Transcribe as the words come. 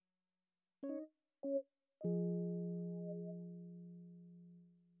The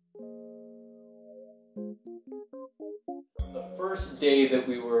first day that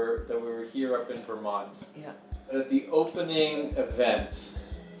we were here up in Vermont, Yeah. at the opening event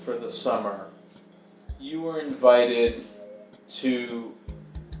for the summer, you were invited to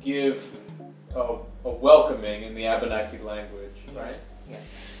give a welcoming in the Abenaki language, right? Yeah.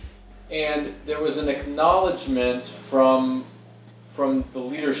 And there was an acknowledgement from the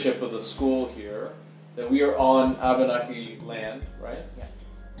leadership of the school here that we are on Abenaki land, right? Yeah.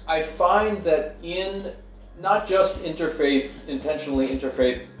 I find that in not just intentionally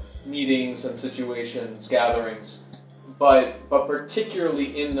interfaith meetings and situations, gatherings, but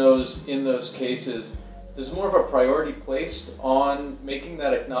particularly in those cases, there's more of a priority placed on making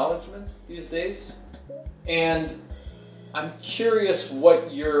that acknowledgement these days. And I'm curious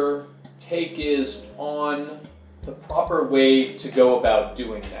what your take is on the proper way to go about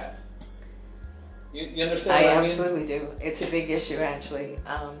doing that. You understand what I mean? I absolutely do. It's a big issue, actually.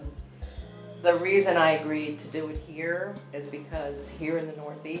 The reason I agreed to do it here is because here in the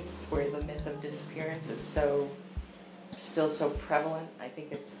Northeast, where the myth of disappearance is still so prevalent, I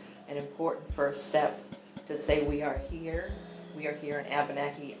think it's an important first step to say we are here. We are here in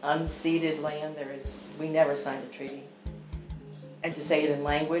Abenaki, unceded land. We never signed a treaty. And to say it in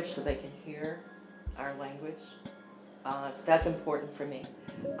language so they can hear our language. So that's important for me.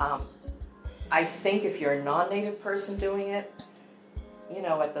 I think if you're a non-native person doing it,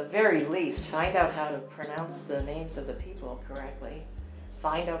 at the very least, find out how to pronounce the names of the people correctly.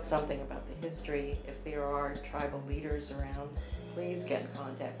 Find out something about the history. If there are tribal leaders around, please get in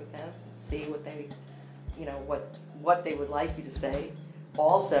contact with them. See what they, what they would like you to say.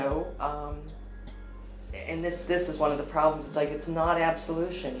 Also, and this is one of the problems. It's like it's not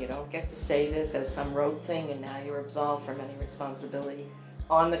absolution. You don't get to say this as some rote thing, and now you're absolved from any responsibility.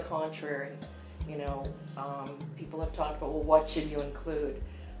 On the contrary. People have talked about, well, what should you include?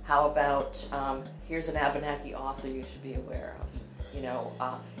 How about, here's an Abenaki author you should be aware of.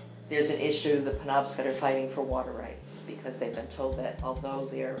 There's an issue, the Penobscot are fighting for water rights because they've been told that although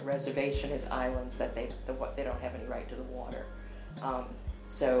their reservation is islands, that they don't have any right to the water.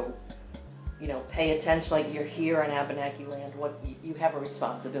 So, pay attention, like you're here on Abenaki land, you have a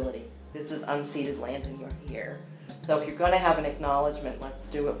responsibility. This is unceded land and you're here. So if you're going to have an acknowledgement, let's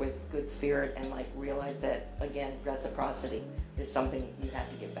do it with good spirit and realize that, again, reciprocity is something you have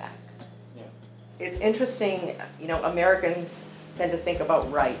to give back. Yeah. It's interesting, Americans tend to think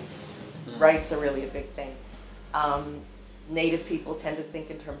about rights. Rights are really a big thing. Native people tend to think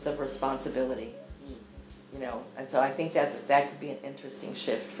in terms of responsibility. And so I think that could be an interesting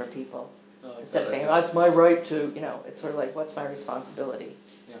shift for people. Instead of saying, oh, it's my right to, it's sort of like, what's my responsibility?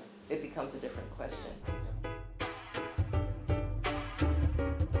 Yeah. It becomes a different question.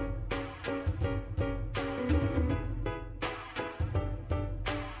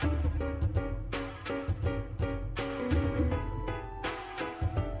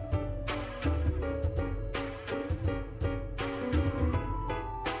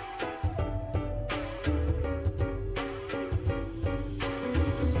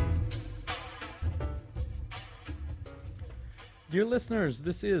 Dear listeners,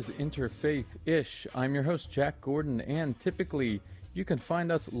 this is Interfaith-ish. I'm your host, Jack Gordon, and typically you can find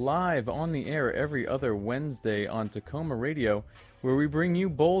us live on the air every other Wednesday on Tacoma Radio, where we bring you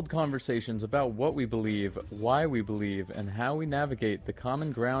bold conversations about what we believe, why we believe, and how we navigate the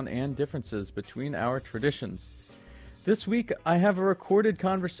common ground and differences between our traditions. This week, I have a recorded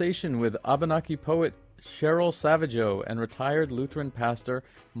conversation with Abenaki poet Cheryl Savageau and retired Lutheran pastor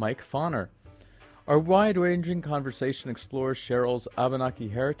Mike Fauner. Our wide-ranging conversation explores Cheryl's Abenaki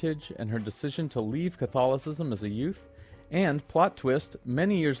heritage and her decision to leave Catholicism as a youth, and, plot twist,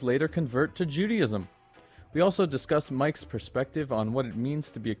 many years later convert to Judaism. We also discuss Mike's perspective on what it means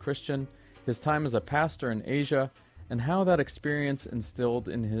to be a Christian, his time as a pastor in Asia, and how that experience instilled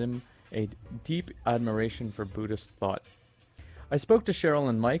in him a deep admiration for Buddhist thought. I spoke to Cheryl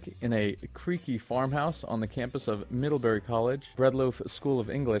and Mike in a creaky farmhouse on the campus of Middlebury College, Breadloaf School of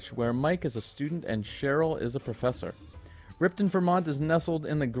English, where Mike is a student and Cheryl is a professor. Ripton, Vermont is nestled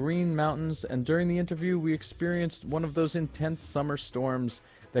in the Green Mountains, and during the interview we experienced one of those intense summer storms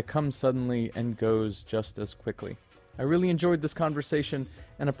that comes suddenly and goes just as quickly. I really enjoyed this conversation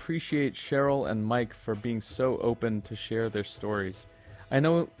and appreciate Cheryl and Mike for being so open to share their stories. I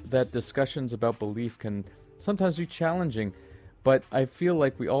know that discussions about belief can sometimes be challenging, but I feel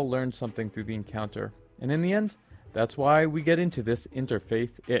like we all learned something through the encounter. And in the end, that's why we get into this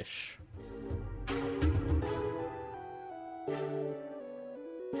interfaith-ish.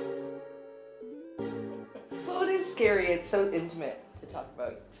 Well, it is scary. It's so intimate to talk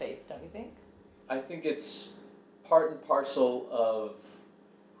about faith, don't you think? I think it's part and parcel of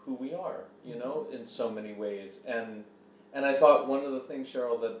who we are, you know, in so many ways. And I thought one of the things,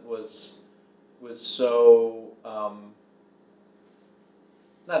 Cheryl, that was so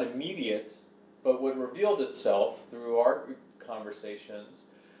not immediate, but what revealed itself through our conversations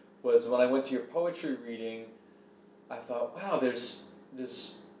was when I went to your poetry reading. I thought, wow, there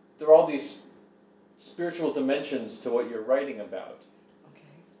are all these spiritual dimensions to what you're writing about.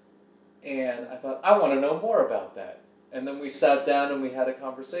 Okay. And I thought, I want to know more about that. And then we sat down and we had a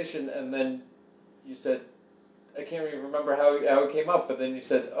conversation, and then you said, I can't even remember how it came up, but then you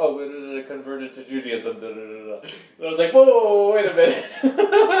said, oh, it converted to Judaism. Da, da, da, da. And I was like, whoa, wait a minute.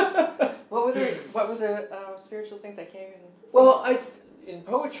 What were the spiritual things? I can't even... Well, in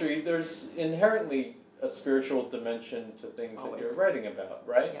poetry, there's inherently a spiritual dimension to things Always. that you're writing about,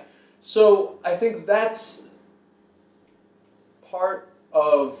 right? Yeah. So I think that's part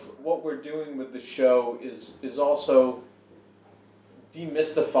of what we're doing with the show is also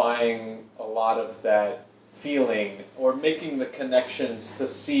demystifying a lot of that feeling, or making the connections to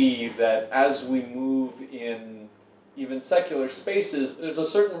see that as we move in even secular spaces, there's a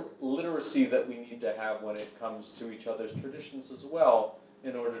certain literacy that we need to have when it comes to each other's traditions as well,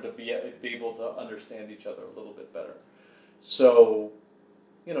 in order to be able to understand each other a little bit better. So,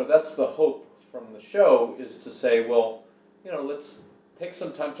 you know, that's the hope from the show, is to say, well, you know, let's take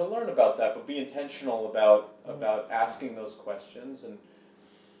some time to learn about that, but be intentional about asking those questions and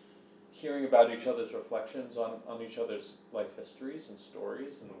hearing about each other's reflections on each other's life histories and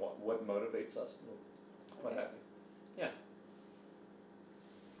stories and what motivates us and what have you. Yeah.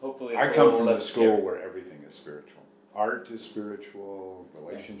 Hopefully it's I come from a less school scary. where everything is spiritual. Art is spiritual,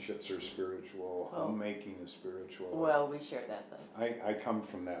 relationships are spiritual, homemaking is spiritual. Well, we share that then. I come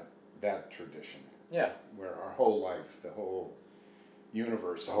from that tradition. Yeah. Where our whole life, the whole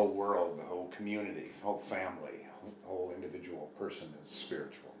universe, the whole world, the whole community, the whole family, the whole individual person is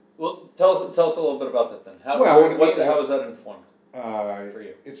spiritual. Well, tell us a little bit about that then. How is that informed for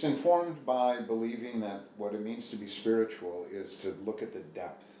you? It's informed by believing that what it means to be spiritual is to look at the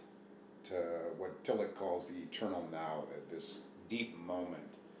depth, to what Tillich calls the eternal now, that this deep moment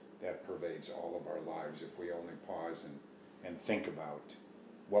that pervades all of our lives if we only pause and think about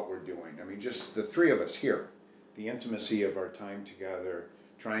what we're doing. I mean, just the three of us here, the intimacy of our time together,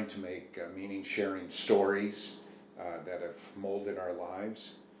 trying to make meaning-sharing stories that have molded our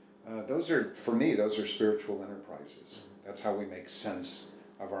lives. Those are spiritual enterprises. That's how we make sense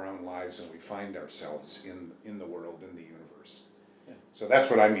of our own lives, and we find ourselves in the world, in the universe. Yeah. So that's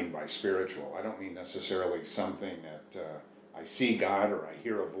what I mean by spiritual. I don't mean necessarily something that I see God or I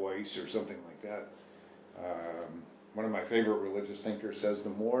hear a voice or something like that. One of my favorite religious thinkers says the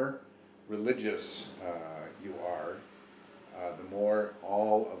more religious you are, the more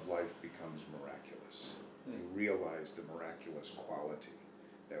all of life becomes miraculous. You realize the miraculous quality,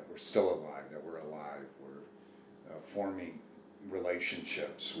 that we're still alive, that we're alive, we're forming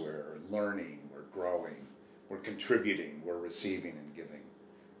relationships, we're learning, we're growing, we're contributing, we're receiving and giving.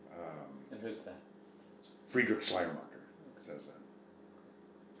 And who's that? Friedrich Schleiermacher says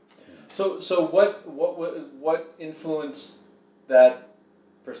that. So what influenced that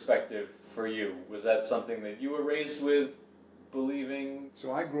perspective for you? Was that something that you were raised with, believing?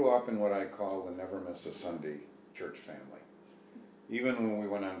 So I grew up in what I call the never miss a Sunday church family. Even when we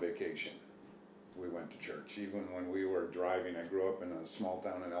went on vacation, we went to church. Even when we were driving, I grew up in a small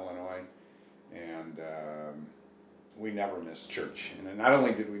town in Illinois, and we never missed church. And not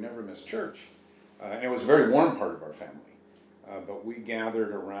only did we never miss church, and it was a very warm part of our family, but we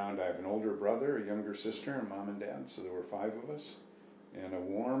gathered around. I have an older brother, a younger sister, and mom and dad, so there were 5 of us. And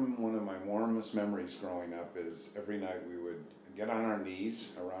one of my warmest memories growing up is every night we would get on our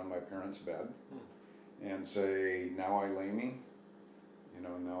knees around my parents' bed and say, "Now I lay me.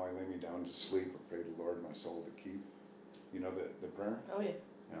 Now I lay me down to sleep. I pray the Lord my soul to keep." You know the prayer? Oh, yeah.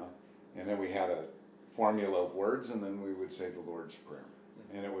 Yeah. And then we had a formula of words, and then we would say the Lord's Prayer.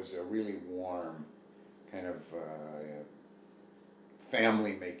 And it was a really warm kind of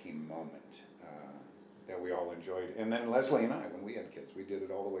family-making moment that we all enjoyed. And then Leslie and I, when we had kids, we did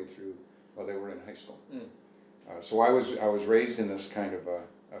it all the way through while they were in high school. So I was raised in this kind of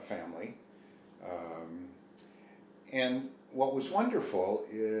a family. And what was wonderful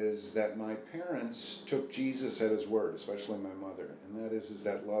is that my parents took Jesus at his word, especially my mother, and that is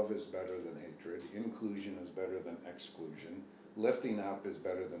that love is better than hatred, inclusion is better than exclusion, lifting up is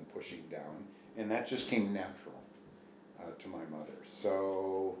better than pushing down, and that just came natural to my mother.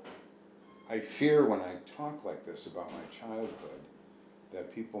 So I fear when I talk like this about my childhood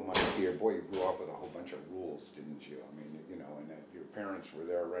that people might hear, boy, you grew up with a whole bunch of rules, didn't you? I mean, you know, and that your parents were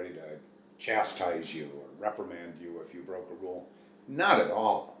there ready to chastise you or reprimand you if you broke a rule. Not at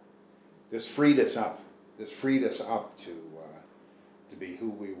all. This freed us up. This freed us up to be who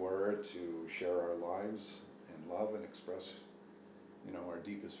we were, to share our lives and love and express, you know, our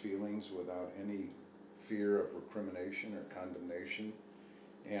deepest feelings without any fear of recrimination or condemnation.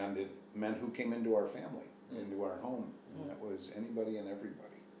 And it meant who came into our family, into our home. And that was anybody and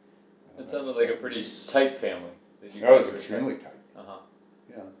everybody. It sounded like a pretty tight family. That it was extremely tight. Uh-huh.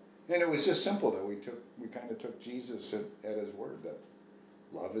 Yeah. And it was just simple that we kind of took Jesus at his word, that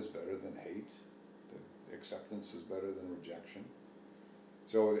love is better than hate, that acceptance is better than rejection.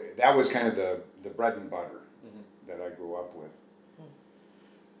 So that was kind of the bread and butter that I grew up with.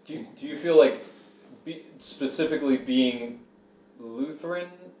 Do you feel like specifically being Lutheran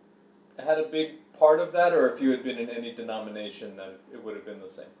had a big part of that, or if you had been in any denomination, then it would have been the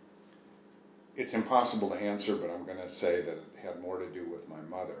same? It's impossible to answer, but I'm going to say that it had more to do with my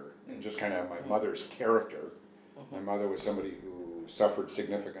mother and just kind of my mother's character. My mother was somebody who suffered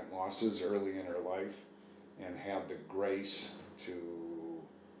significant losses early in her life and had the grace to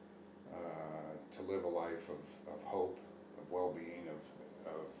live a life of hope, of well-being,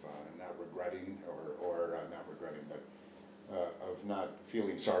 of not regretting or not regretting, but of not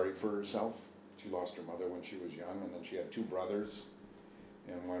feeling sorry for herself. She lost her mother when she was young, and then she had two brothers,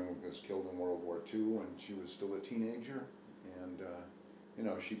 and one was killed in World War II when she was still a teenager. And you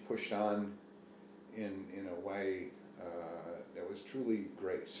know, she pushed on in a way that was truly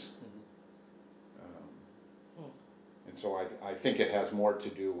grace. And so I think it has more to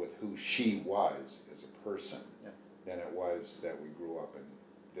do with who she was as a person than it was that we grew up in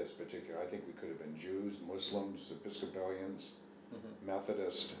this particular. I think we could have been Jews, Muslims, Episcopalians,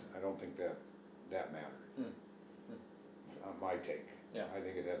 Methodist. I don't think that mattered. My take. Yeah. I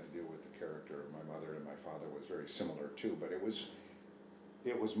think it had to do with the character of my mother, and my father was very similar too. But it was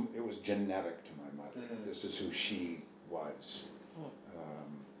genetic to my mother. This is who she was.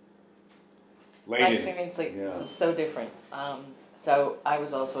 My experience was so different. So I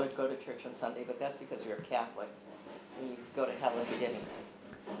was also go to church on Sunday, but that's because we were Catholic. And you go to hell if you didn't.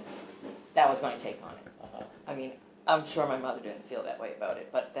 That was my take on it. I mean, I'm sure my mother didn't feel that way about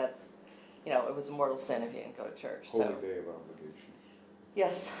it, but that's, you know, it was a mortal sin if you didn't go to church. Holy day of obligation.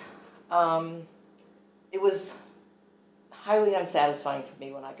 Yes. It was highly unsatisfying for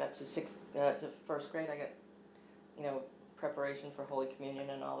me when I got to first grade. I got, you know, preparation for Holy Communion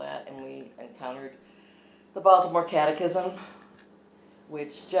and all that, and we encountered the Baltimore Catechism,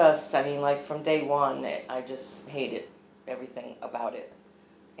 which just, I mean, like from day one, I just hated everything about it.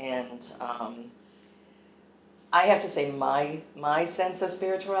 And I have to say my sense of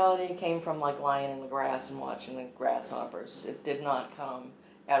spirituality came from like lying in the grass and watching the grasshoppers. It did not come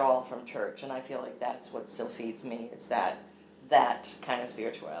at all from church, and I feel like that's what still feeds me, is that kind of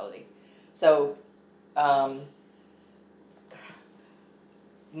spirituality. So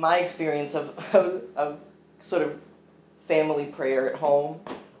my experience of sort of family prayer at home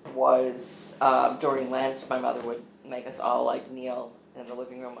was during Lent. My mother would make us all like kneel in the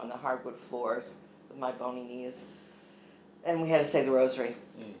living room on the hardwood floors with my bony knees, and we had to say the rosary.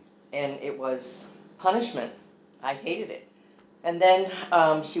 And it was punishment. I hated it. And then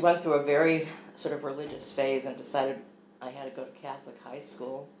she went through a very sort of religious phase and decided I had to go to Catholic high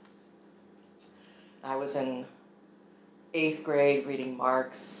school. I was in 8th grade reading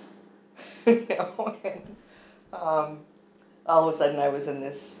Marx, you know, and all of a sudden I was in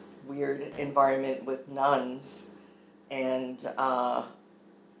this weird environment with nuns, and I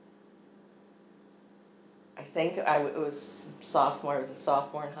think it was a sophomore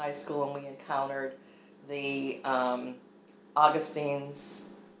in high school, and we encountered the Augustine's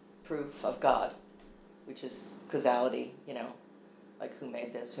proof of God, which is causality, you know, like who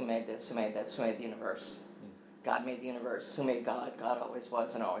made this, who made this, who made this, who made the universe. God made the universe. Who made God? God always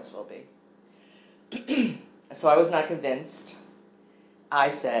was and always will be. So I was not convinced. I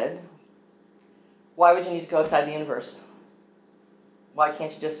said, why would you need to go outside the universe? Why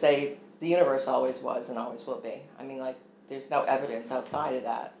can't you just say the universe always was and always will be? I mean, like, there's no evidence outside of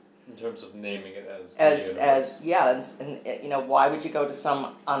that. In terms of naming it as and you know, why would you go to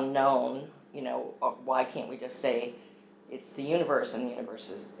some unknown, you know, or why can't we just say it's the universe and the universe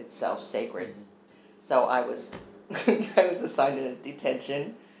is itself sacred? So I was assigned in a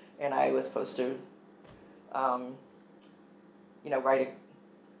detention, and I was supposed to, you know,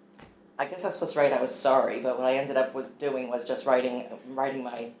 I guess I was supposed to write I was sorry, but what I ended up doing was just writing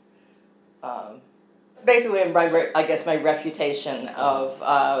my, basically my refutation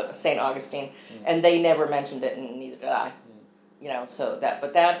of St. Augustine, and they never mentioned it, and neither did I. so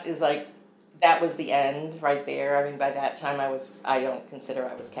that is like, that was the end right there. I mean, by that time I don't consider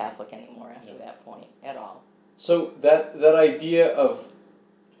I was Catholic anymore after that point at all. So that idea of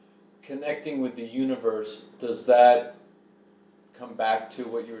connecting with the universe, does that come back to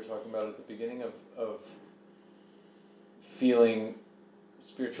what you were talking about at the beginning of feeling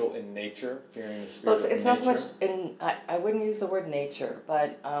spiritual in nature, fearing the spirit of nature? It's not so much I wouldn't use the word nature,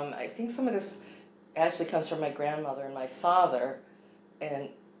 but I think some of this actually comes from my grandmother and my father, and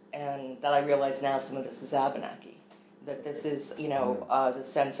that I realize now some of this is Abenaki. That this is, the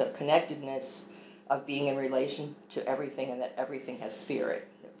sense of connectedness, of being in relation to everything, and that everything has spirit.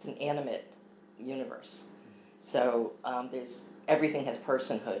 It's an animate universe. So everything has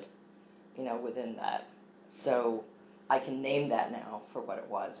personhood, within that. So I can name that now for what it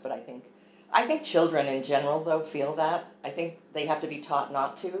was. But I think children in general, though, feel that. I think they have to be taught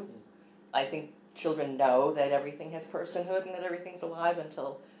not to. I think children know that everything has personhood and that everything's alive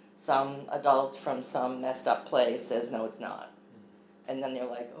until some adult from some messed up place says, no, it's not. And then they're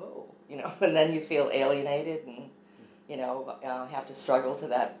like, oh, and then you feel alienated and, have to struggle to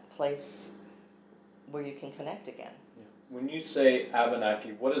that place where you can connect again. Yeah. When you say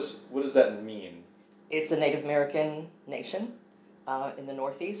Abenaki, what does that mean? It's a Native American nation in the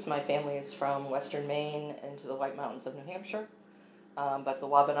Northeast. My family is from western Maine into the White Mountains of New Hampshire. But the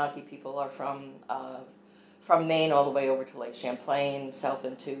Wabanaki people are from Maine all the way over to Lake Champlain, south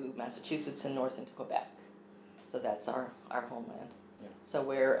into Massachusetts, and north into Quebec. So that's our homeland. Yeah. So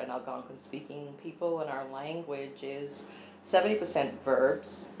we're an Algonquin-speaking people, and our language is 70%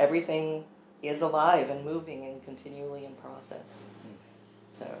 verbs. Everything is alive and moving and continually in process.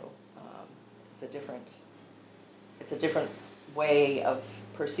 So it's a different way of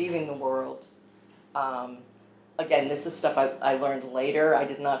perceiving the world. Again, this is stuff I learned later. I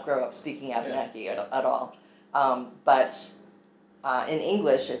did not grow up speaking Abenaki at all. But in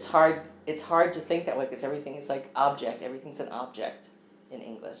English, it's hard to think that way because everything is like object. Everything's an object in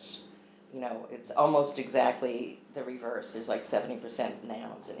English. It's almost exactly the reverse. There's like 70%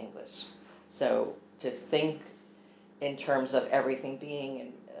 nouns in English. So to think in terms of everything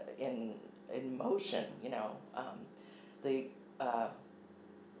being in motion, the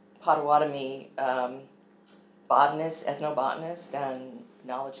Potawatomi botanist, ethnobotanist, and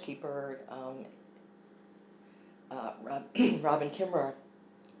knowledge keeper, Robin Kimmerer,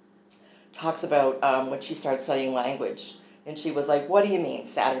 talks about when she started studying language, and she was like, what do you mean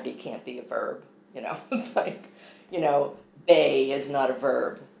Saturday can't be a verb? It's like, bay is not a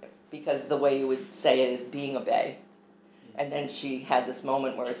verb, because the way you would say it is being a bay. And then she had this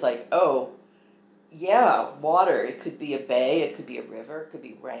moment where it's like, oh, yeah, water, it could be a bay, it could be a river, it could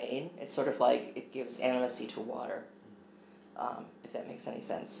be rain. It's sort of like it gives animacy to water, if that makes any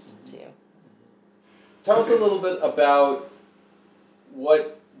sense to you. Tell us a little bit about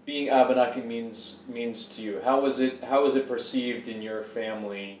what being Abenaki means to you. How is it perceived in your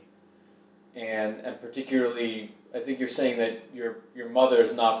family, and particularly, I think you're saying that your mother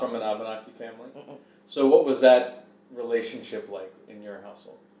is not from an Abenaki family. Mm-mm. So what was that relationship like in your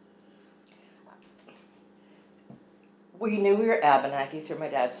household? We knew we were Abenaki through my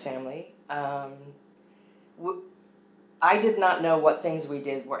dad's family. I did not know what things we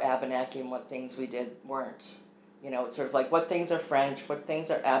did were Abenaki and what things we did weren't. It's sort of like what things are French, what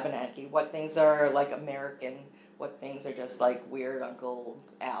things are Abenaki, what things are like American, what things are just like weird Uncle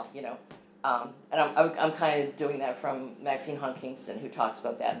Al, And I'm kind of doing that from Maxine Hung Kingston, who talks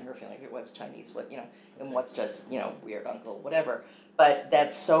about that in her feeling, what's Chinese, and what's just, weird uncle, whatever. But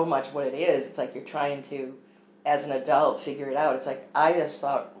that's so much what it is. It's like you're trying to, as an adult, figure it out. It's like I just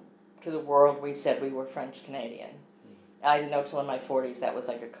thought to the world we said we were French Canadian. I didn't know till in my 40s that was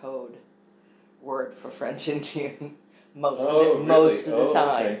like a code word for French Indian most of the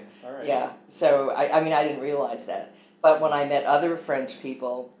time. Okay. All right. Yeah. So I mean I didn't realize that. But when I met other French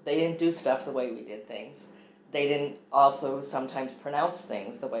people, they didn't do stuff the way we did things. They didn't also sometimes pronounce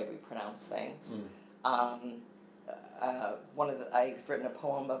things the way we pronounce things. I've written a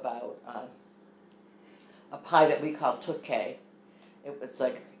poem about a pie that we call touquet. It was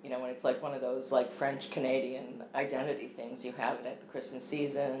like, when it's like one of those like French Canadian identity things. You have it at the Christmas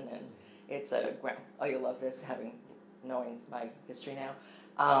season, and it's you'll love this, knowing my history now.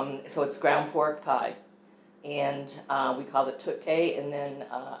 So it's ground pork pie. And we called it touquet, and then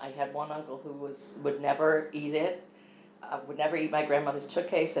I had one uncle who would never eat it, would never eat my grandmother's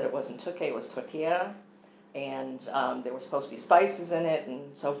touquet, said it wasn't touquet, it was tortilla, and there were supposed to be spices in it,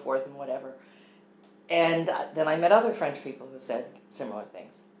 and so forth, and whatever. And then I met other French people who said similar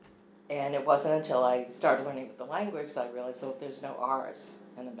things. And it wasn't until I started learning the language that I realized, there's no R's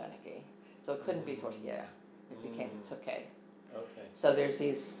in Abenaki. So it couldn't be tortilla, it became touquet. Okay. So there's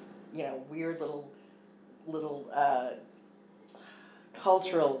these, weird little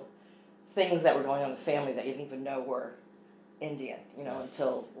cultural things that were going on in the family that you didn't even know were Indian,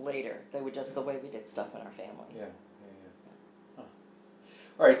 until later. They were just the way we did stuff in our family. Yeah. Huh.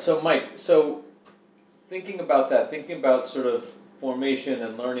 All right, so Mike, thinking about sort of formation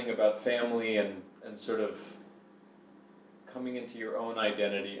and learning about family and sort of coming into your own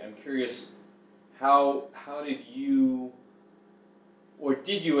identity, I'm curious, how did you, or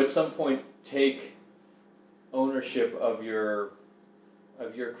did you at some point take ownership of your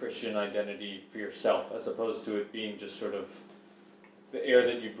Christian identity for yourself, as opposed to it being just sort of the air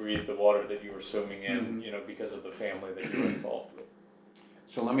that you breathe, the water that you were swimming in, because of the family that you were involved with?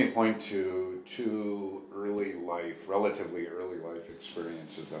 So let me point to two relatively early life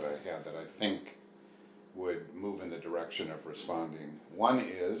experiences that I had that I think would move in the direction of responding. One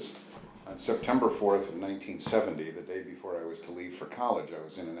is on September 4th of 1970, the day before I was to leave for college, I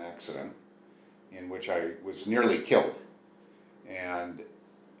was in an accident in which I was nearly killed. And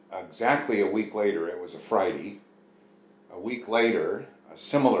exactly a week later, it was a Friday, a week later,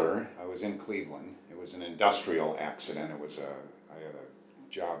 I was in Cleveland. It was an industrial accident. I had a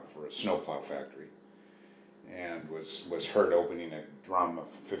job for a snowplow factory and was hurt opening a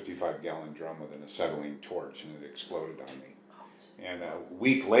 55-gallon drum with an acetylene torch, and it exploded on me. And a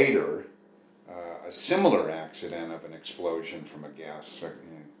week later, a similar accident of an explosion from an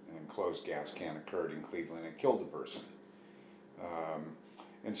enclosed gas can occurred in Cleveland and killed a person.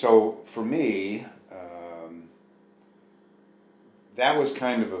 And so for me, that was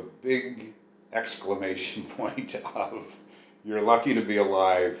kind of a big exclamation point of, you're lucky to be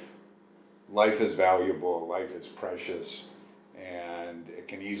alive, life is valuable, life is precious, and it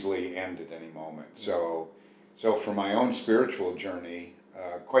can easily end at any moment. So for my own spiritual journey,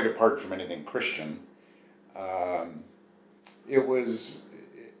 quite apart from anything Christian,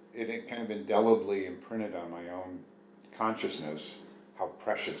 it had kind of indelibly imprinted on my own consciousness how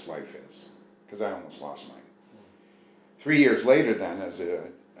precious life is, because I almost lost mine. 3 years later then, as a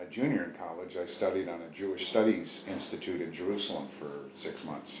junior in college, I studied on a Jewish Studies Institute in Jerusalem for 6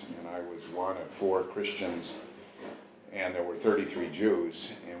 months, and I was one of 4 Christians, and there were 33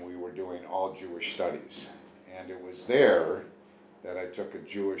 Jews, and we were doing all Jewish studies. And it was there that I took a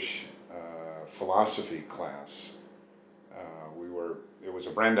Jewish philosophy class. It was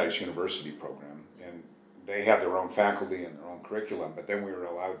a Brandeis University program, and they had their own faculty and their own curriculum, but then we were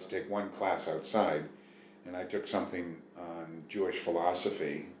allowed to take one class outside, and I took something on Jewish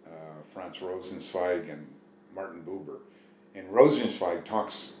philosophy, Franz Rosenzweig and Martin Buber. And Rosenzweig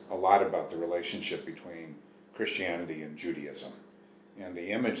talks a lot about the relationship between Christianity and Judaism. And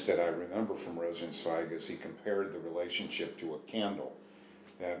the image that I remember from Rosenzweig is he compared the relationship to a candle.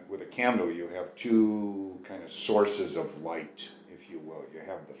 That with a candle you have 2 kind of sources of light, if you will. You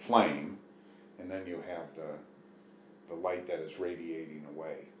have the flame, and then you have the light that is radiating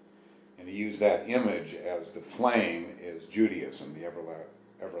away. And he used that image as the flame is Judaism, the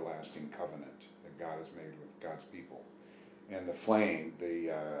everlasting covenant that God has made with God's people. And the flame,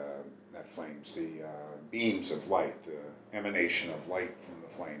 the beams of light, the emanation of light from the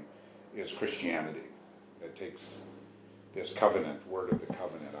flame, is Christianity that takes this covenant, word of the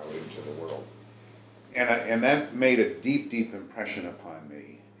covenant, out into the world. And that made a deep, deep impression upon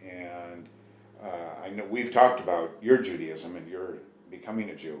me. And I know we've talked about your Judaism and your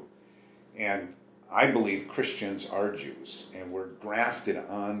becoming a Jew. And I believe Christians are Jews, and we're grafted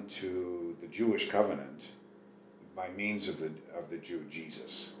onto the Jewish covenant by means of the Jew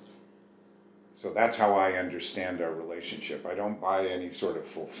Jesus. So that's how I understand our relationship. I don't buy any sort of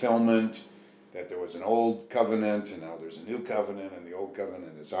fulfillment that there was an old covenant and now there's a new covenant, and the old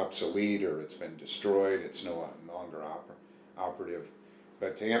covenant is obsolete or it's been destroyed, it's no longer operative.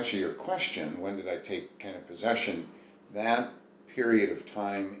 But to answer your question, when did I take kind of possession? That period of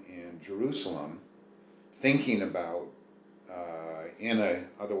time in Jerusalem, thinking about, in a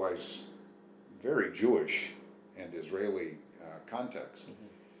otherwise very Jewish and Israeli context,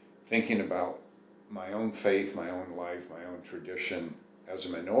 thinking about my own faith, my own life, my own tradition as a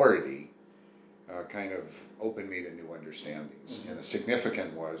minority, kind of opened me to new understandings. And the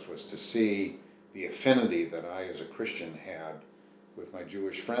significant was to see the affinity that I as a Christian had with my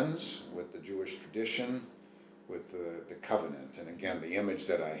Jewish friends, with the Jewish tradition, with the covenant. And again, the image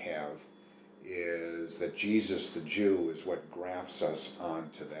that I have is that Jesus, the Jew, is what grafts us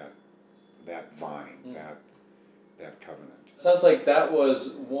onto that vine, that covenant. Sounds like that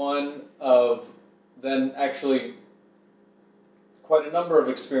was one of then actually quite a number of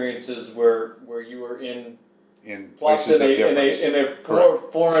experiences where you were in places of difference. in a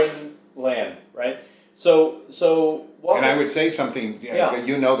foreign land, right? So And I would say something, Yeah.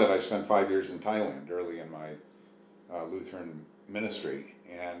 you know that I spent 5 years in Thailand early in my Lutheran ministry,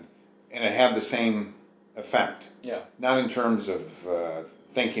 and it had the same effect. Yeah. Not in terms of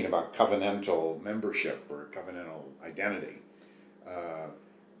thinking about covenantal membership or covenantal identity,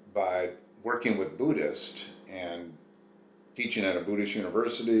 but working with Buddhists and teaching at a Buddhist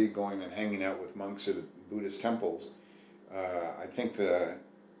university, going and hanging out with monks at Buddhist temples. I think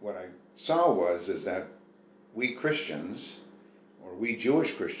what I saw is that we Christians, or we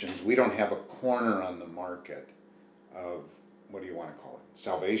Jewish Christians, we don't have a corner on the market of, what do you want to call it,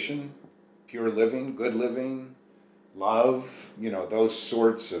 salvation, pure living, good living, love, those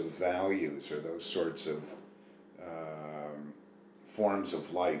sorts of values or those sorts of forms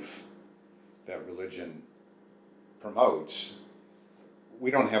of life that religion promotes.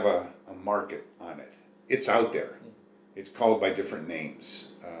 We don't have a market on it. It's out there. It's called by different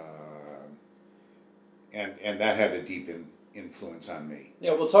names. And that had a deep influence on me.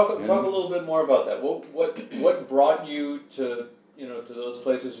 Yeah, we'll talk a little bit more about that. What brought you to those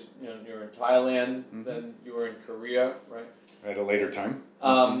places? You were in Thailand, then you were in Korea, right? At a later time.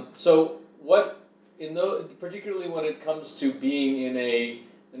 So what particularly when it comes to being in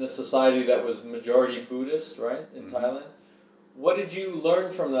a society that was majority Buddhist, right, in Thailand, what did you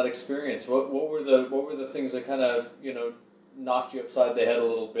learn from that experience? What were the things that kind of knocked you upside the head a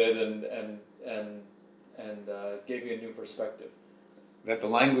little bit and gave you a new perspective? That the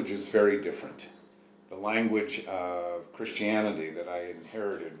language was very different. The language of Christianity that I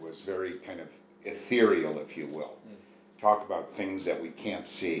inherited was very kind of ethereal, if you will. Talk about things that we can't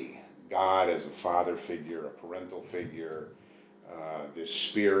see. God as a father figure, a parental figure, the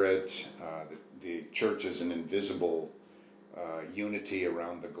spirit, the church as an invisible unity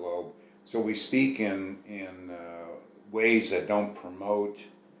around the globe. So we speak in ways that don't promote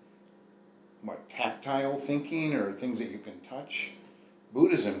tactile thinking or things that you can touch.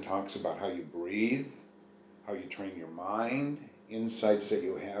 Buddhism talks about how you breathe, how you train your mind, insights that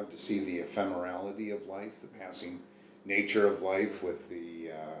you have to see the ephemerality of life, the passing nature of life with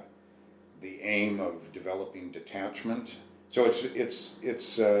the aim of developing detachment. So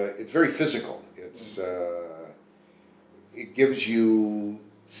it's very physical. It gives you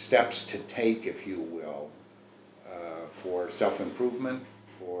steps to take, if you will, for self-improvement,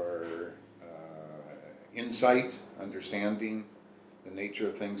 for insight, understanding the nature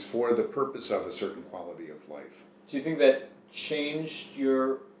of things, for the purpose of a certain quality of life. Do you think that changed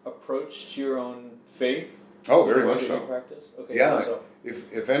your approach to your own faith? Oh, very much so. Practice? Okay, yeah. So.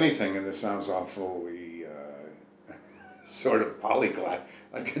 If anything, and this sounds awfully sort of polyglot,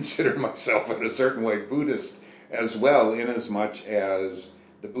 I consider myself in a certain way Buddhist as well, in as much as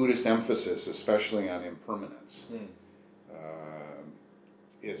the Buddhist emphasis, especially on impermanence,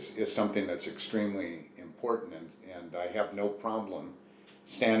 is something that's extremely important, and I have no problem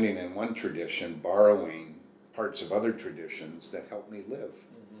standing in one tradition, borrowing parts of other traditions that help me live.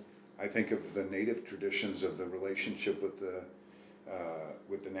 I think of the native traditions of the relationship with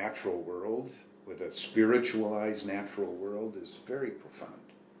the natural world, with a spiritualized natural world, is very profound.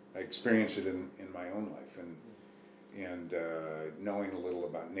 I experience it in my own life, and knowing a little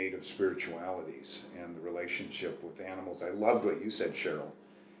about native spiritualities and the relationship with animals. I loved what you said, Cheryl,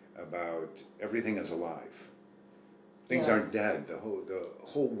 about everything is alive. Things aren't dead. The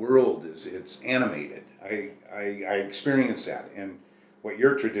whole world it's animated. I experience that, and what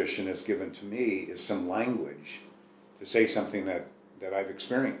your tradition has given to me is some language to say something that I've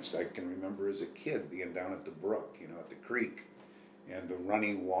experienced. I can remember as a kid being down at the brook, at the creek, and the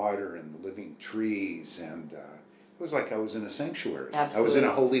running water and the living trees, and it was like I was in a sanctuary. Absolutely. I was in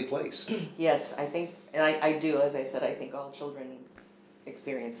a holy place. Yes, I think, and I do, as I said, I think all children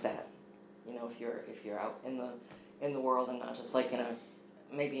experience that. If you're out in the world and not just like in a,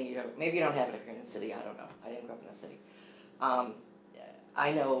 maybe you don't have it if you're in the city. I don't know. I didn't grow up in the city.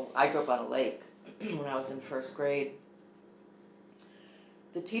 I know I grew up on a lake when I was in first grade.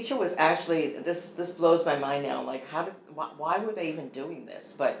 The teacher was actually, this blows my mind now. I'm like, why were they even doing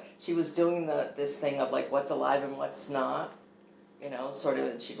this? But she was doing this thing of like what's alive and what's not, sort of,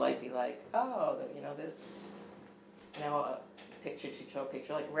 and she'd be like, oh, this, a picture, she'd show a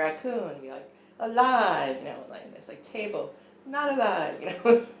picture like raccoon, and be like, alive, like it's like table, not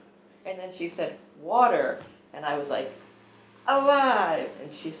alive, And then she said, water, and I was like, alive,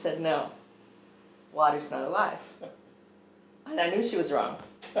 and she said, no, water's not alive. And I knew she was wrong.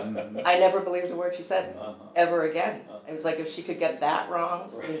 I never believed a word she said ever again. It was like if she could get that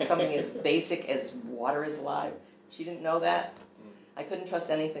wrong, something as basic as water is alive, she didn't know that. I couldn't trust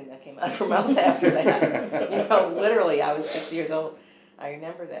anything that came out of her mouth after that. Literally, I was 6 years old. I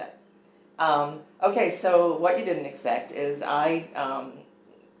remember that. Okay, so what you didn't expect is I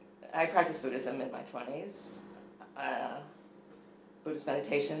practiced Buddhism in my 20s. Buddhist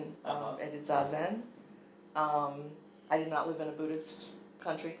meditation. I did Zazen. I did not live in a Buddhist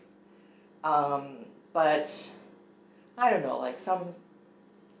country. But I don't know, like some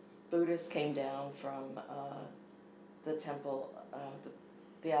Buddhists came down from the temple,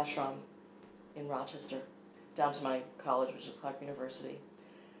 the ashram in Rochester, down to my college, which is Clark University.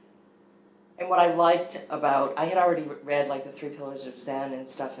 And what I liked about, I had already read like the 3 Pillars of Zen and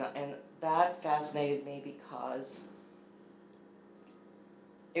stuff, and that fascinated me because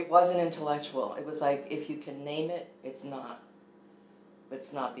it wasn't intellectual. It was like, if you can name it, it's not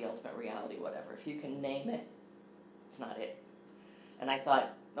the ultimate reality, whatever. If you can name it, it's not it. And I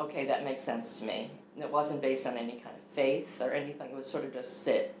thought, okay, that makes sense to me. And it wasn't based on any kind of faith or anything. It was sort of just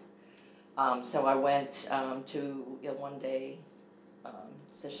sit. So I went to a one-day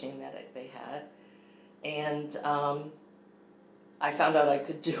session that they had, and I found out I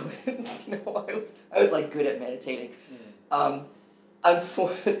could do it. I was like good at meditating. A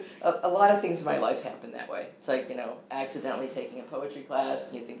lot of things in my life happen that way. It's like, accidentally taking a poetry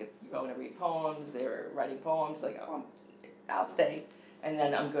class, and you think you're going to read poems, they're writing poems, like, oh, I'll stay, and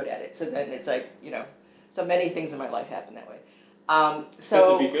then I'm good at it. So then it's like, so many things in my life happen that way.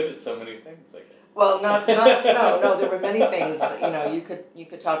 So good to be good at so many things, I guess. Well, no, there were many things, you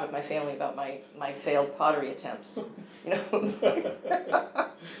could talk with my family about my failed pottery attempts,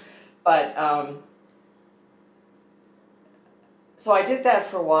 but, so I did that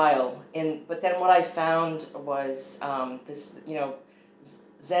for a while, but then what I found was this,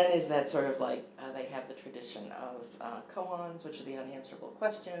 Zen is that sort of like, they have the tradition of koans, which are the unanswerable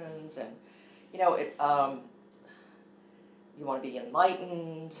questions, and, you want to be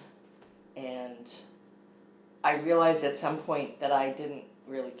enlightened, and I realized at some point that I didn't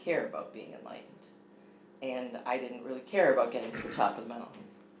really care about being enlightened, and I didn't really care about getting to the top of the mountain,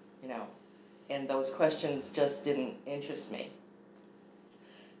 and those questions just didn't interest me.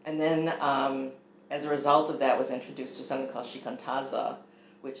 And then, as a result of that, was introduced to something called shikantaza,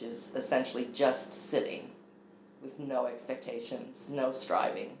 which is essentially just sitting with no expectations, no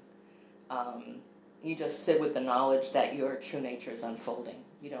striving. You just sit with the knowledge that your true nature is unfolding.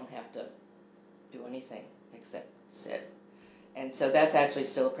 You don't have to do anything except sit. And so that's actually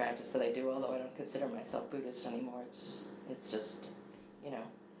still a practice that I do, although I don't consider myself Buddhist anymore. It's just Yeah.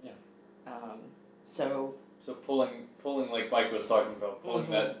 So pulling like Mike was talking about, pulling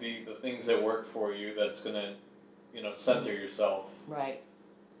that the things that work for you, that's gonna, center yourself. Right.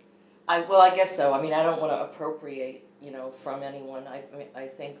 I guess so. I mean, I don't want to appropriate, from anyone. I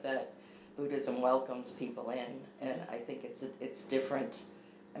think that Buddhism welcomes people in, and I think it's different.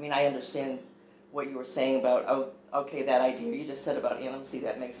 I mean, I understand what you were saying about, okay, that idea you just said about animacy,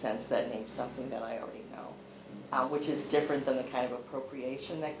 that makes sense, that names something that I already know, which is different than the kind of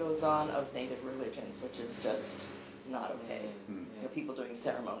appropriation that goes on of native religions, which is just not okay. People doing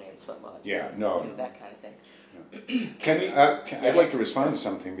ceremony and sweat lodges. Yeah, no. That kind of thing. I'd like to respond to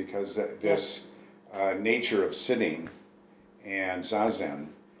something, because this nature of sitting and zazen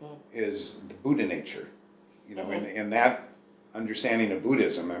is the Buddha nature, and that understanding of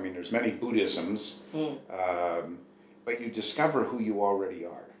Buddhism. I mean, there's many Buddhisms, but you discover who you already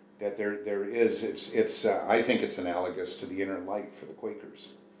are. That there is, it's I think it's analogous to the inner light for the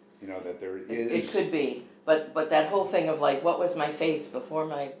Quakers. That there is. It could be, but that whole thing of like, what was my face before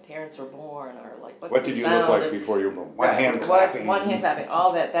my parents were born, or like, what did you look like before you were born? One hand clapping.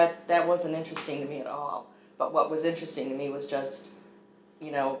 All that wasn't interesting to me at all. But what was interesting to me was just,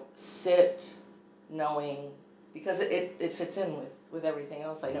 sit, knowing, because it fits in with everything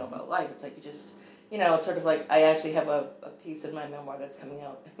else I know about life. It's like you just, it's sort of like, I actually have a piece in my memoir that's coming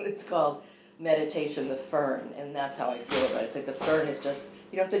out. It's called Meditation, the Fern, and that's how I feel about it. It's like the fern is just,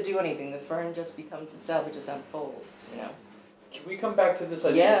 you don't have to do anything. The fern just becomes itself. It just unfolds, Can we come back to this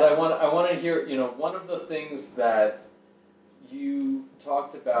idea? Because I want to hear, one of the things that you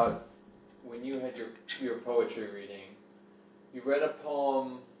talked about when you had your poetry reading, you read a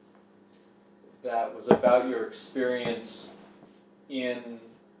poem that was about your experience in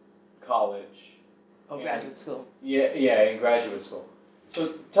college. Oh, graduate school. Yeah, in graduate school.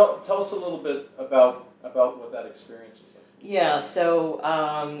 So tell us a little bit about what that experience was like. Yeah, so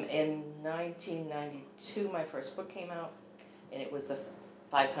in 1992, my first book came out, and it was the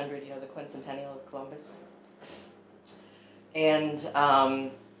 500, the quincentennial of Columbus. And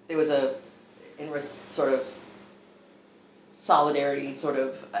there was sort of solidarity, sort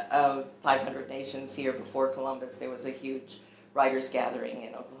of 500 nations here before Columbus. There was a huge writers' gathering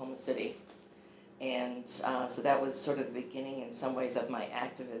in Oklahoma City. And so that was sort of the beginning in some ways of my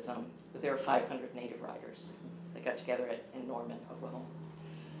activism. But there were 500 Native writers that got together in Norman, Oklahoma,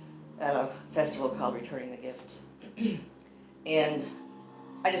 at a festival called Returning the Gift. And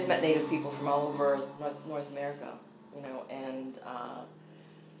I just met Native people from all over North America, and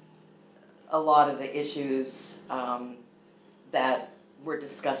a lot of the issues that were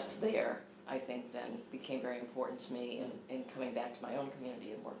discussed there, I think, then became very important to me in coming back to my own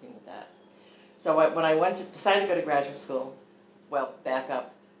community and working with that. So when I decided to go to graduate school, well, back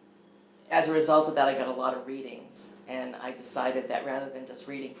up, as a result of that, I got a lot of readings, and I decided that rather than just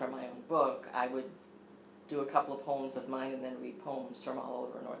reading from my own book, I would do a couple of poems of mine and then read poems from all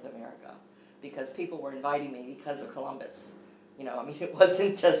over North America, because people were inviting me because of Columbus. It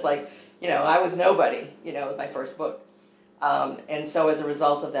wasn't just like, I was nobody, with my first book. And so as a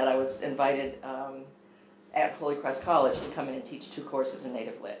result of that, I was invited at Holy Cross College to come in and teach 2 courses in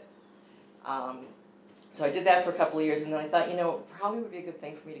Native Lit. So I did that for a couple of years, and then I thought, probably would be a good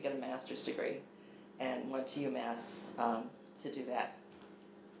thing for me to get a master's degree, and went to UMass to do that.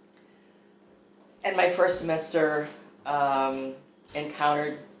 And my first semester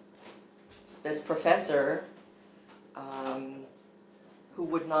encountered this professor who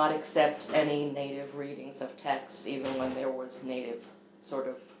would not accept any Native readings of texts, even when there was Native sort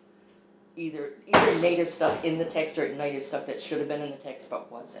of either Native stuff in the text or Native stuff that should have been in the text but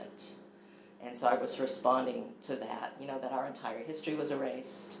wasn't. And so I was responding to that, that our entire history was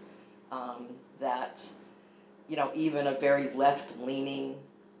erased, that, even a very left-leaning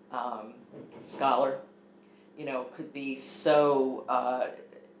scholar, could be so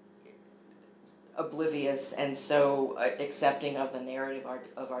oblivious and so accepting of the narrative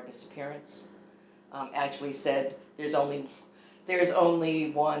of our disappearance. Actually said there's only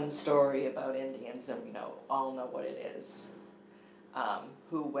one story about Indians, and we all know what it is.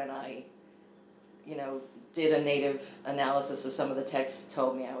 Who, when I did a Native analysis of some of the texts,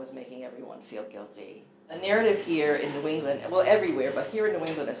 told me I was making everyone feel guilty. The narrative here in New England, well, everywhere, but here in New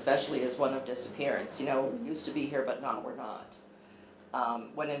England especially, is one of disappearance. We used to be here, but now we're not.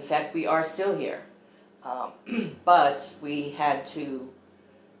 When in fact we are still here. But we had to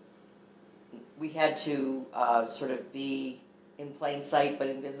sort of be in plain sight but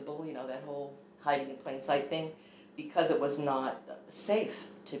invisible, that whole hiding in plain sight thing, because it was not safe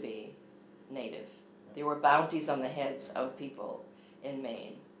to be Native. There were bounties on the heads of people in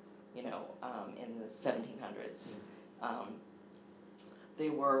Maine, in the 1700s.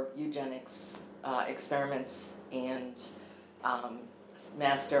 There were eugenics experiments and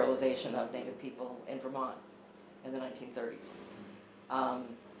mass sterilization of Native people in Vermont in the 1930s.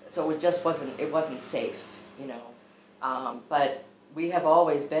 So it just wasn't safe, but we have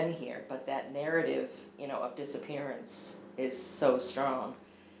always been here, but that narrative, of disappearance is so strong.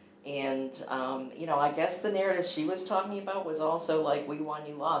 And, I guess the narrative she was talking about was also like, we won,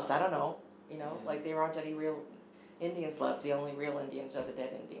 you lost. I don't know, like there aren't any real Indians left. The only real Indians are the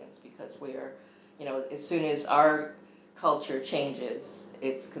dead Indians, because we're, as soon as our culture changes,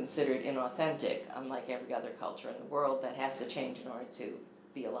 it's considered inauthentic, unlike every other culture in the world that has to change in order to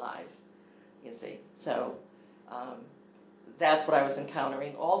be alive, you see. So that's what I was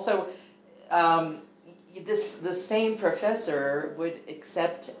encountering. Also, the same professor would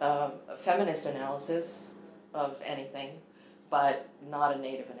accept a feminist analysis of anything, but not a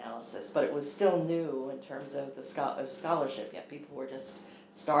Native analysis. But it was still new in terms of the scholarship, yet people were just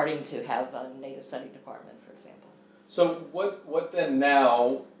starting to have a Native study department, for example. So what then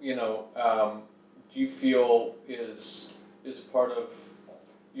now, do you feel is part of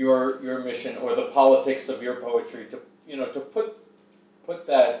your mission or the politics of your poetry to put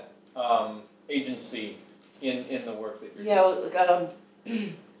that agency in the work that you're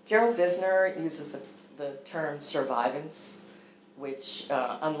doing? Gerald Visner uses the term survivance, which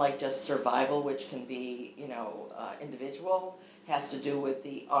unlike just survival, which can be individual, has to do with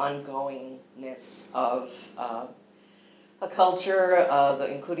the ongoingness of a culture,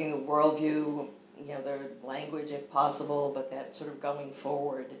 including the worldview, the language if possible, but that sort of going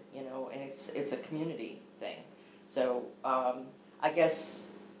forward, and it's a community thing. So I guess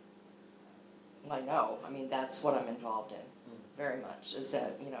that's what I'm involved in, very much, is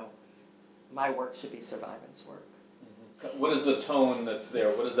that, my work should be survivance work. Mm-hmm. What is the tone that's there?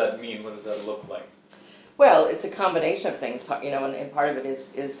 What does that mean? What does that look like? Well, it's a combination of things, and part of it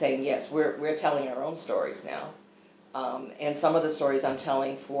is saying, yes, we're telling our own stories now. And some of the stories I'm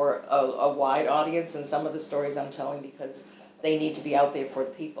telling for a wide audience, and some of the stories I'm telling because they need to be out there for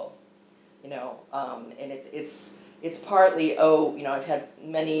the people, and it's partly, I've had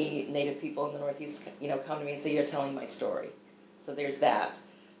many Native people in the Northeast, come to me and say, you're telling my story. So there's that.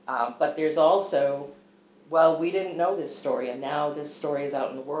 But there's also, well, we didn't know this story, and now this story is out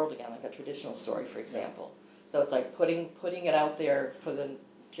in the world again, like a traditional story, for example. So it's like putting it out there for the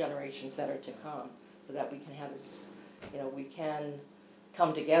generations that are to come, so that we can have this, we can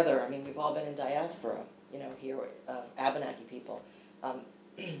come together. I mean, we've all been in diaspora, here, Abenaki people,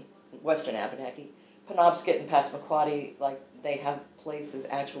 Western Abenaki, Penobscot and Passamaquoddy, like they have places,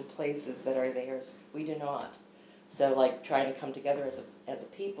 actual places that are theirs. We do not. So like trying to come together as a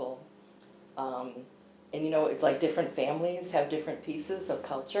people, and it's like different families have different pieces of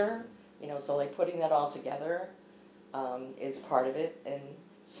culture, so like putting that all together is part of it, and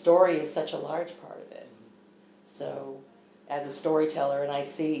story is such a large part of it. So as a storyteller, and I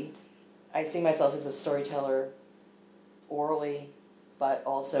see myself as a storyteller orally, but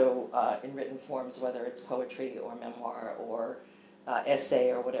also in written forms, whether it's poetry or memoir or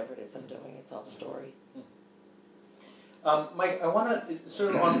essay or whatever it is I'm doing, it's all story. Mike, I want to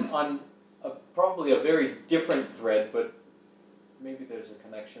sort of on probably a very different thread, but maybe there's a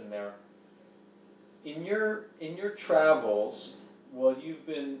connection there. In your travels, while you've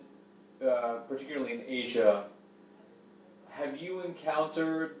been particularly in Asia, have you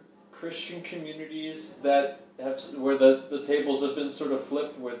encountered Christian communities that where the tables have been sort of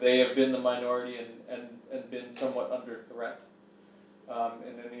flipped, where they have been the minority and been somewhat under threat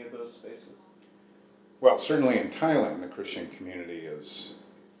in any of those spaces? Well, certainly in Thailand, the Christian community is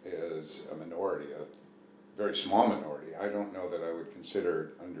a minority, a very small minority. I don't know that I would consider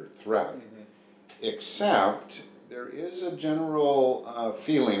it under threat, except there is a general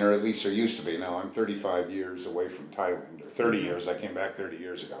feeling, or at least there used to be. Now I'm 35 years away from Thailand, or 30 years. I came back 30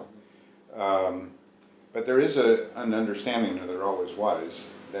 years ago. But there is an understanding, and there always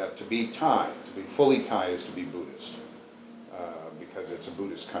was, that to be Thai, to be fully Thai, is to be Buddhist, because it's a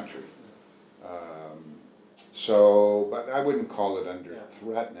Buddhist country. But I wouldn't call it under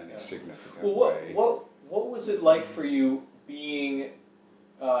threat in any significant way. What was it like for you being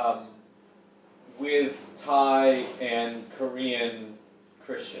with Thai and Korean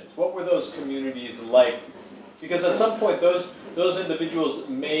Christians? What were those communities like? Because at some point those individuals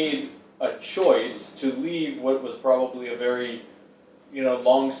made a choice to leave what was probably a very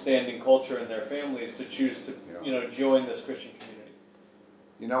long-standing culture in their families to choose to join this Christian community.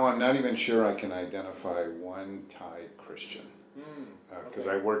 I'm not even sure I can identify one Thai Christian, because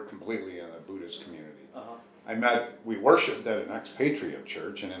I worked completely in a Buddhist community. We worshipped at an expatriate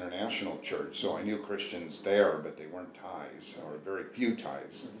church, an international church, so I knew Christians there, but they weren't Thais, or very few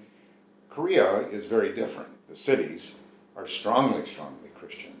Thais. Korea is very different. The cities are strongly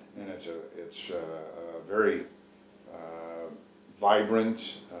Christian, and it's a very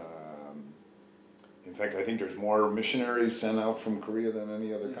vibrant. In fact, I think there's more missionaries sent out from Korea than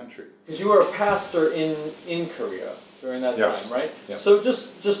any other country. Because you were a pastor in Korea during that time, right? Yes. So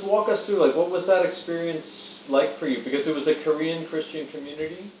just walk us through, what was that experience like for you? Because it was a Korean Christian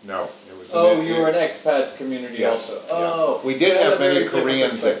community? No, it was. You were an expat community also. Yeah. Oh, we did have many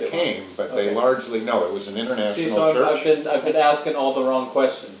Koreans that came, but they largely it was an international church. I've been asking all the wrong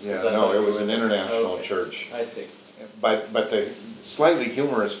questions. Yeah, no, it was an international church. I see. But the slightly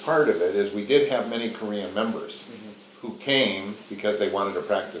humorous part of it is we did have many Korean members who came because they wanted to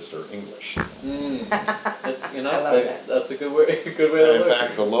practice their English. That's a good way. To look. In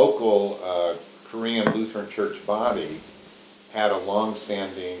fact, the local Korean Lutheran Church body had a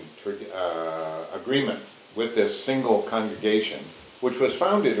long-standing agreement with this single congregation, which was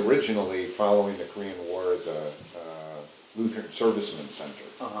founded originally following the Korean War as a Lutheran Servicemen Center.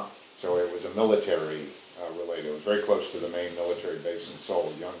 So it was a military related. It was very close to the main military base in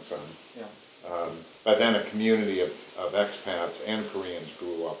Seoul, Yongsan. Yeah. But then a community of expats and Koreans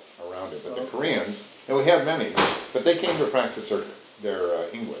grew up around it. But the Koreans, and we have many, but they came to practice their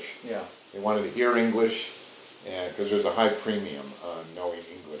English. Yeah. They wanted to hear English, because there's a high premium on knowing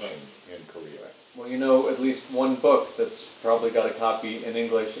English in Korea. Well, at least one book that's probably got a copy in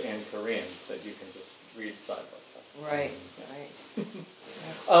English and Korean that you can just read side by side. Right.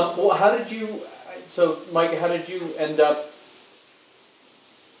 Well, Mike, how did you end up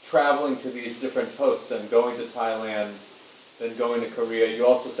traveling to these different posts and going to Thailand, then going to Korea? You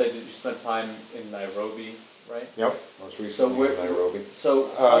also said that you spent time in Nairobi, right? Yep, most recently in Nairobi. So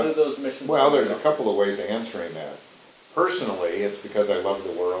how did those missions? Well, there's a couple of ways of answering that. Personally, it's because I love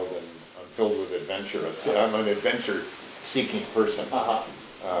the world and I'm filled with adventure. I'm an adventure-seeking person.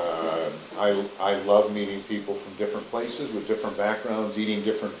 I love meeting people from different places with different backgrounds, eating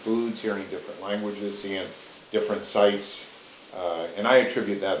different foods, hearing different languages, seeing different sights. And I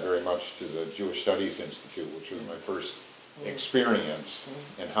attribute that very much to the Jewish Studies Institute, which was my first experience,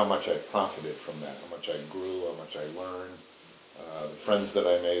 and how much I profited from that, how much I grew, how much I learned. the friends that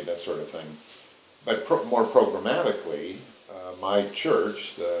I made, that sort of thing. But more programmatically, my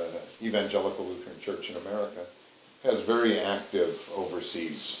church, the Evangelical Lutheran Church in America, has very active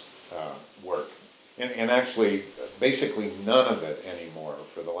overseas work. And actually, basically none of it anymore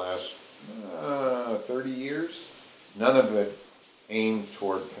for the last 30 years, none of it aimed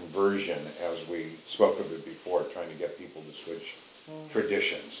toward conversion as we spoke of it before, trying to get people to switch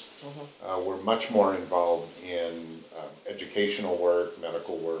traditions. We're much more involved in educational work,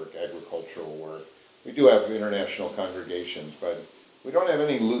 medical work, agricultural work. We do have international congregations, but we don't have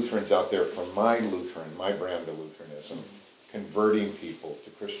any Lutherans out there from my brand of Lutheranism, converting people to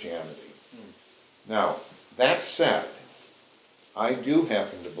Christianity. Now, that said, I do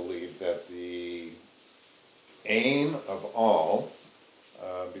happen to believe that the aim of all,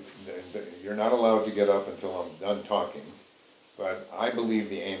 you're not allowed to get up until I'm done talking, but I believe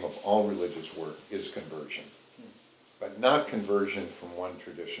the aim of all religious work is conversion. But not conversion from one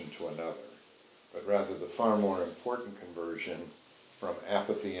tradition to another, but rather the far more important conversion from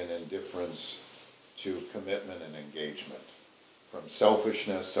apathy and indifference to commitment and engagement, from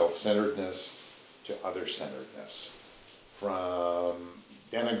selfishness, self-centeredness, to other-centeredness, from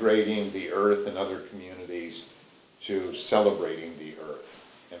denigrating the earth and other communities to celebrating the earth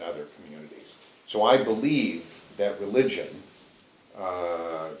and other communities. So I believe that religion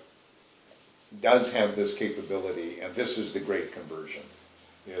does have this capability, and this is the great conversion,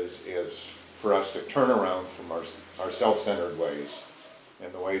 is for us to turn around from our self-centered ways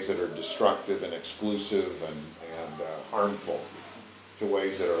and the ways that are destructive and exclusive and harmful to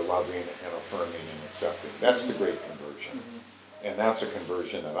ways that are loving and affirming and accepting. That's the great conversion. And that's a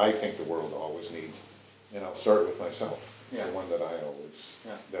conversion that I think the world always needs. And I'll start with myself. It's the one that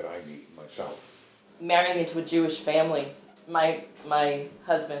I need myself. Marrying into a Jewish family, my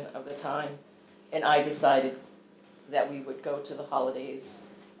husband of the time and I decided that we would go to the holidays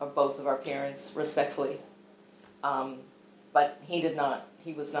of both of our parents respectfully. But he did not.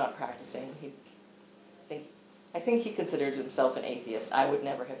 He was not practicing. I think he considered himself an atheist. I would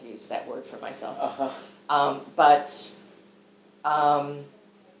never have used that word for myself.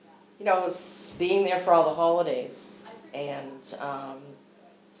 Being there for all the holidays and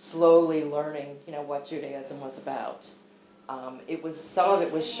slowly learning, what Judaism was about. Some of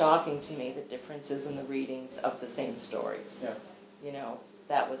it was shocking to me, the differences in the readings of the same stories. Yeah.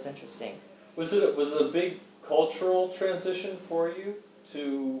 That was interesting. Was it a big cultural transition for you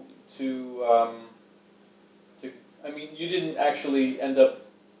to I mean, you didn't actually end up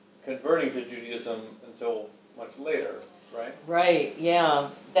converting to Judaism until much later, right? Right, yeah.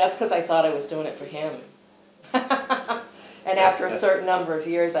 That's because I thought I was doing it for him. And after a certain number of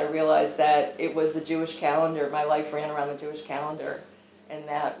years, I realized that it was the Jewish calendar. My life ran around the Jewish calendar. And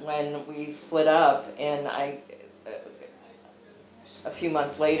that when we split up, and a few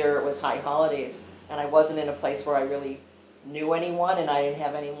months later, it was high holidays, and I wasn't in a place where I really knew anyone, and I didn't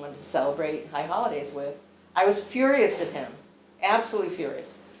have anyone to celebrate high holidays with. I was furious at him, absolutely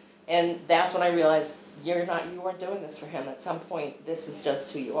furious. And that's when I realized you weren't doing this for him. At some point, this is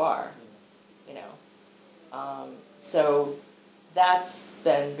just who you are, So that's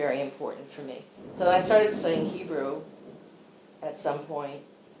been very important for me. So I started studying Hebrew at some point,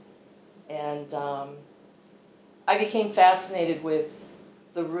 and I became fascinated with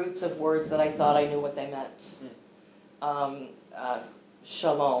the roots of words that I thought I knew what they meant.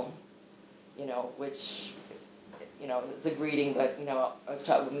 Shalom, which is a greeting, but I was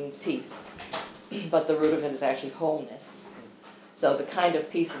taught it means peace. But the root of it is actually wholeness. So the kind of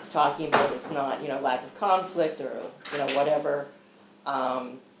peace it's talking about is not lack of conflict or whatever.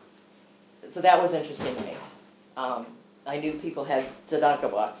 So that was interesting to me. I knew people had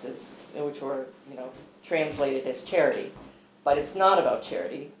tzedakah boxes, which were translated as charity, but it's not about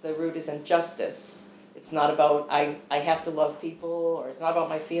charity. The root is in justice. It's not about I have to love people, or it's not about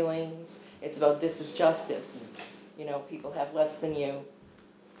my feelings. It's about this is justice. People have less than you.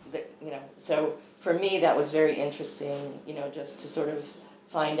 So for me that was very interesting. Just to sort of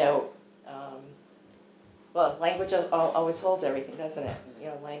find out. Language always holds everything, doesn't it?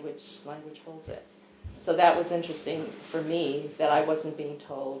 Language holds it. So that was interesting for me, that I wasn't being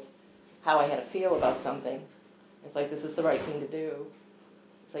told how I had to feel about something. It's like, this is the right thing to do,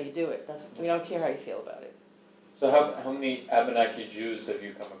 so you do it. We don't care how you feel about it. So how many Abenaki Jews have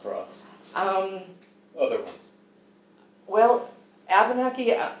you come across? Other ones? Well,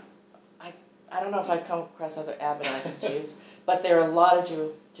 Abenaki, I don't know if I've come across other Abenaki Jews, but there are a lot of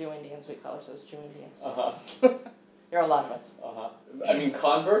Jew Indians. We call ourselves Jew Indians. There are a lot of us. I mean,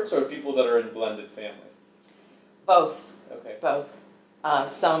 converts or people that are in blended families? Both. Okay. Both.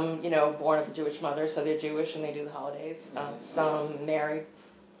 Some, born of a Jewish mother, so they're Jewish and they do the holidays. Some married,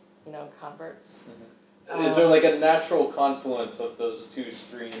 converts. Is there like a natural confluence of those two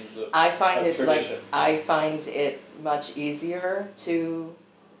streams of I find it tradition? I find it much easier to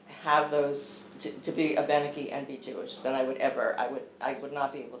have those to be a Beneki and be Jewish than I would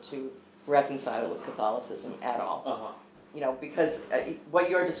not be able to reconcile it with Catholicism at all. Uh-huh. Because what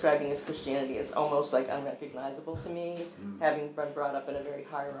you're describing as Christianity is almost like unrecognizable to me, having been brought up in a very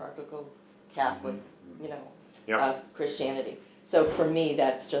hierarchical Catholic, Christianity. So for me,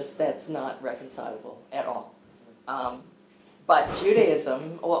 that's not reconcilable at all. But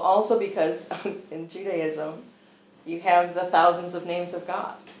Judaism, well, also because in Judaism, you have the thousands of names of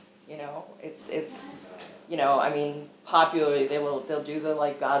God. Popularly they'll do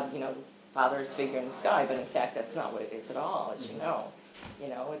the God, Father's figure in the sky, but in fact that's not what it is at all, as you know.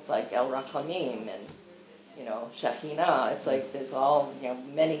 It's like El Rachamim and, Shekhinah. It's like there's all,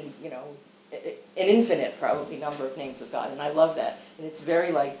 many, an infinite probably number of names of God, and I love that. And it's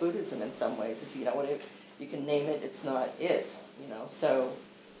very like Buddhism in some ways. If you can name it, it's not it, So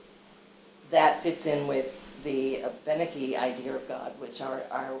that fits in with the Beneki idea of God, which our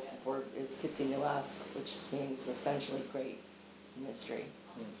word is Kitzinuas, which means essentially great mystery.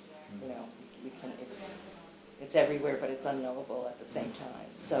 It's everywhere, but it's unknowable at the same time.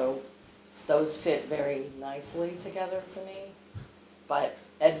 So those fit very nicely together for me. But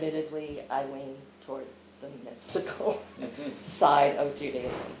admittedly, I lean toward the mystical side of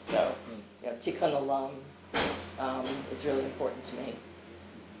Judaism. So, Tikkun Olam is really important to me.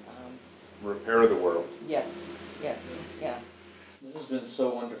 Repair the world. Yes, yeah. This has been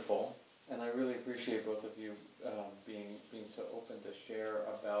so wonderful, and I really appreciate both of you being so open to share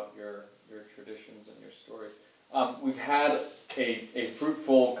about your traditions and your stories. We've had a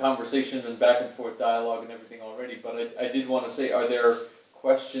fruitful conversation and back and forth dialogue and everything already, but I did want to say, are there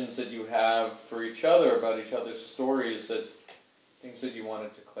questions that you have for each other about each other's stories, things that you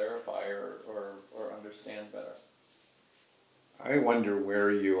wanted to clarify or understand better? I wonder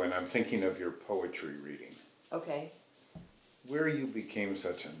and I'm thinking of your poetry reading, Okay. where you became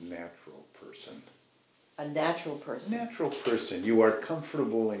such a natural person. A natural person. Natural person. You are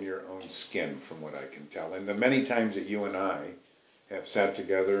comfortable in your own skin, from what I can tell. And the many times that you and I have sat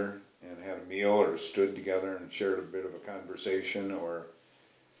together and had a meal or stood together and shared a bit of a conversation,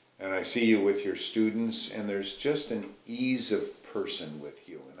 and I see you with your students, and there's just an ease of person with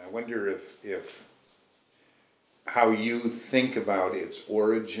you. And I wonder if how you think about its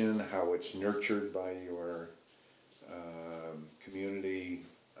origin, how it's nurtured by your community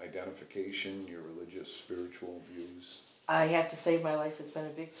identification, your religious, spiritual views. I have to say my life has been a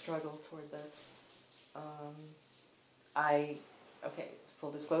big struggle toward this.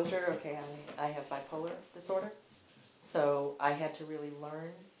 Full disclosure, I have bipolar disorder. So I had to really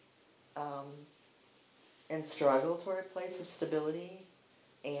learn and struggle toward a place of stability,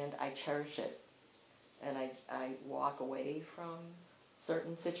 and I cherish it. And I walk away from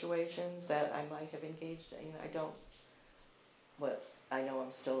certain situations that I might have engaged in. I know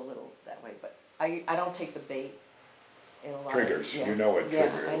I'm still a little that way, but I don't take the bait in a lot Triggers, of... you know what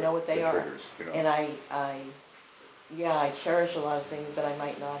triggers. Yeah, I know what they are. Triggers, And I cherish a lot of things that I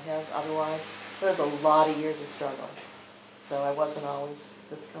might not have otherwise. There's a lot of years of struggle. So I wasn't always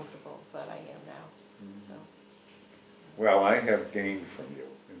this comfortable, but I am now. So. Well, I have gained from you.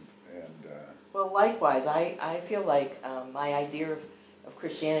 Well, likewise, I feel like my idea of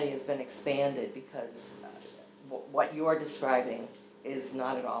Christianity has been expanded because what you're describing is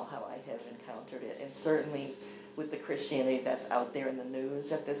not at all how I have encountered it. And certainly with the Christianity that's out there in the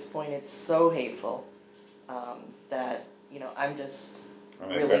news at this point, it's so hateful that, I'm just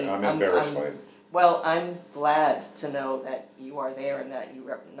I'm embarrassed by it. Well, I'm glad to know that you are there and that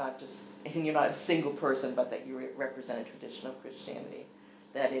you're not a single person, but that you represent a tradition of Christianity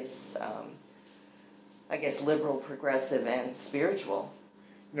that is... I guess liberal, progressive, and spiritual.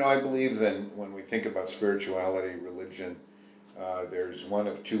 I believe that when we think about spirituality, religion, there's one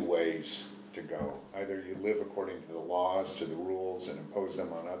of two ways to go. Either you live according to the laws, to the rules, and impose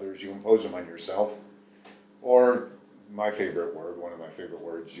them on others. You impose them on yourself. Or, one of my favorite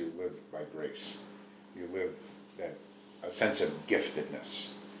words, you live by grace. You live a sense of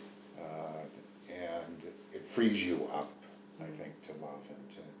giftedness. And it frees you up, I think, to love and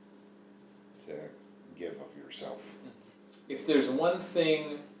to give of yourself. If there's one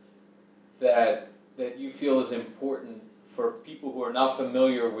thing that you feel is important for people who are not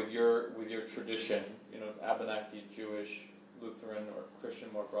familiar with your tradition, Abenaki, Jewish, Lutheran, or Christian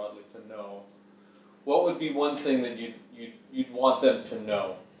more broadly, to know, what would be one thing that you'd want them to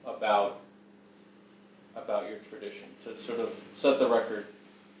know about about your tradition to sort of set the record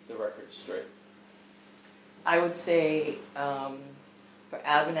straight? I would say, for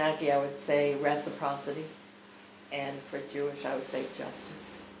Abenaki, I would say reciprocity, and for Jewish, I would say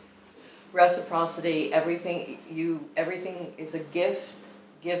justice. Reciprocity, everything is a gift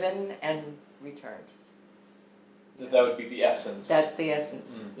given and returned. That would be the essence. That's the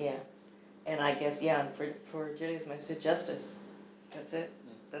essence, yeah. And I guess, yeah, for Judaism, I said justice. That's it.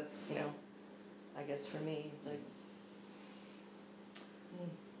 That's, I guess for me, it's like...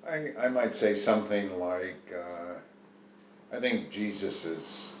 I might say something like, I think Jesus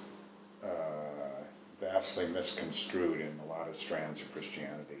is vastly misconstrued in a lot of strands of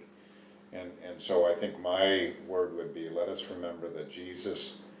Christianity. And so I think my word would be, let us remember that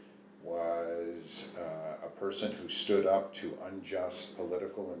Jesus was a person who stood up to unjust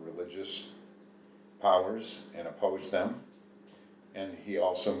political and religious powers and opposed them. And he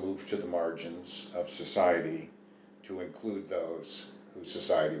also moved to the margins of society to include those who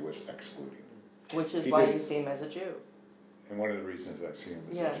society was excluding. Which is why you see him as a Jew. And one of the reasons I see him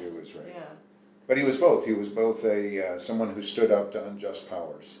as a Jew is right. Yeah. But he was both. He was both someone who stood up to unjust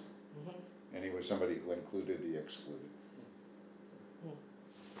powers, and he was somebody who included the excluded.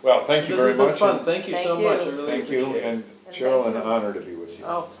 Well, thank you very much. Fun. Thank you so much. I really Thank you, appreciate it. and Cheryl, an honor to be with you.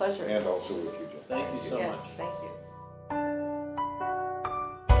 Oh, pleasure. And also with you, Jen. Thank you so much. Yes, thank you.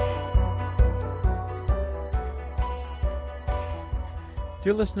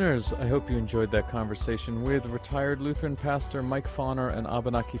 Dear listeners, I hope you enjoyed that conversation with retired Lutheran pastor Mike Fauner and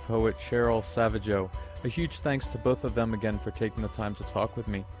Abenaki poet Cheryl Savageau. A huge thanks to both of them again for taking the time to talk with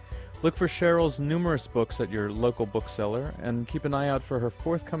me. Look for Cheryl's numerous books at your local bookseller, and keep an eye out for her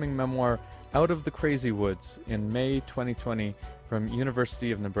forthcoming memoir, Out of the Crazy Woods, in May 2020 from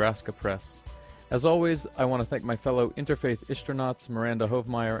University of Nebraska Press. As always, I want to thank my fellow Interfaith Ishtronauts Miranda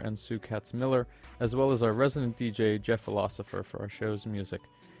Hovmeyer and Sue Katz-Miller, as well as our resident DJ Jeff Philosopher for our show's music.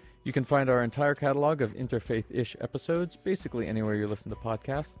 You can find our entire catalog of Interfaith-ish episodes basically anywhere you listen to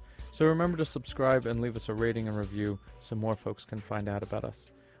podcasts, so remember to subscribe and leave us a rating and review so more folks can find out about us.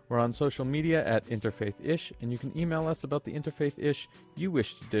 We're on social media at Interfaith-ish, and you can email us about the Interfaith-ish you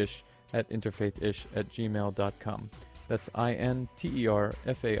wish to dish at interfaithish@gmail.com. That's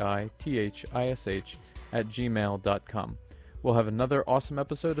interfaithish@gmail.com. We'll have another awesome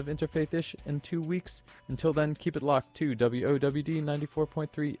episode of Interfaith-ish in 2 weeks. Until then, keep it locked to WOWD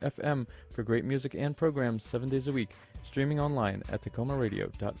 94.3 FM for great music and programs 7 days a week, streaming online at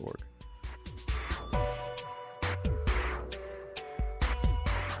tacomaradio.org.